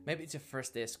Maybe it's your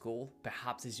first day at school,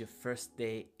 perhaps it's your first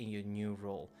day in your new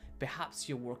role, perhaps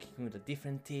you're working with a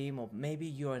different team, or maybe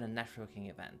you're in a networking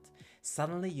event.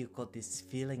 Suddenly you've got this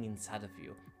feeling inside of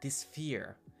you, this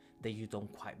fear that you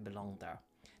don't quite belong there,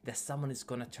 that someone is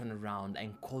gonna turn around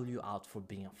and call you out for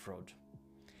being a fraud.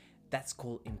 That's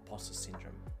called imposter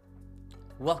syndrome.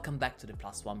 Welcome back to the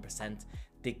Plus 1%,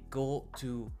 the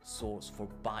go-to source for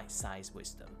bite-sized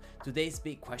wisdom. Today's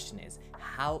big question is,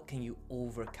 how can you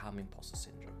overcome imposter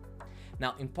syndrome?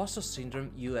 Now, imposter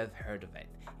syndrome, you have heard of it.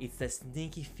 It's the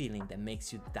sneaky feeling that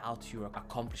makes you doubt your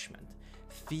accomplishment,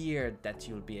 fear that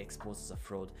you'll be exposed as a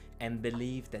fraud, and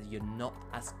believe that you're not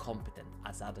as competent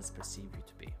as others perceive you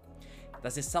to be.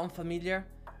 Does it sound familiar?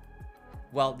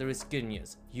 Well, there is good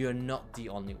news. You're not the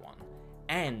only one,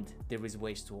 and there is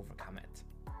ways to overcome it.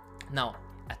 Now,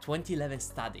 a 2011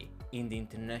 study in the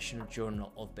International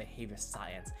Journal of Behavior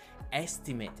Science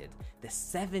estimated that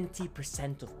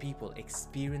 70% of people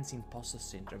experience imposter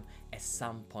syndrome at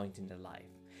some point in their life.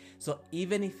 So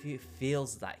even if it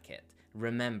feels like it,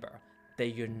 remember that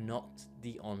you're not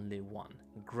the only one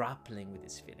grappling with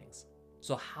these feelings.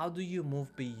 So how do you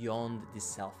move beyond this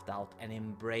self-doubt and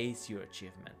embrace your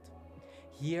achievement?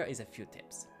 Here is a few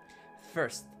tips.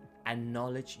 First,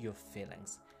 acknowledge your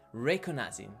feelings.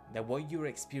 Recognizing that what you're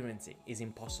experiencing is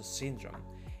imposter syndrome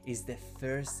is the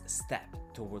first step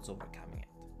towards overcoming it.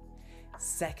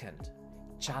 Second,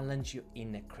 challenge your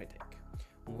inner critic.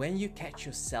 When you catch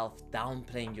yourself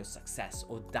downplaying your success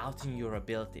or doubting your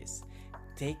abilities,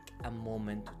 take a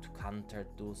moment to counter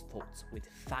those thoughts with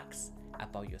facts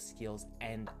about your skills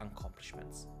and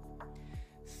accomplishments.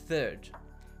 Third,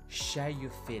 share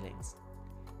your feelings.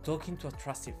 Talking to a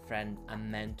trusted friend, a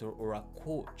mentor, or a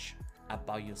coach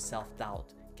about your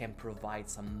self-doubt can provide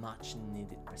some much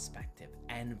needed perspective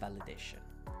and validation.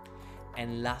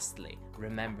 And lastly,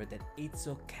 remember that it's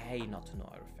okay not to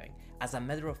know everything. As a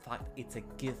matter of fact, it's a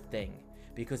good thing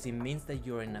because it means that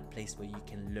you're in a place where you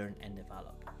can learn and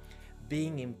develop.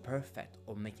 Being imperfect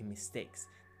or making mistakes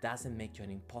doesn't make you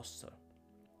an imposter,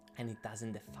 and it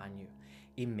doesn't define you.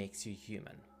 It makes you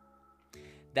human.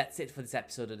 That's it for this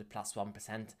episode of the Plus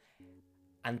 1%.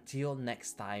 Until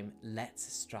next time, let's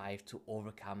strive to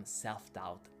overcome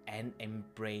self-doubt and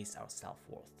embrace our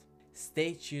self-worth.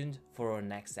 Stay tuned for our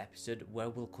next episode where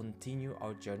we'll continue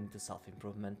our journey to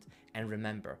self-improvement, and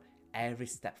remember, every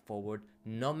step forward,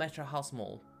 no matter how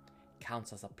small,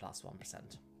 counts as a plus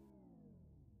 1%.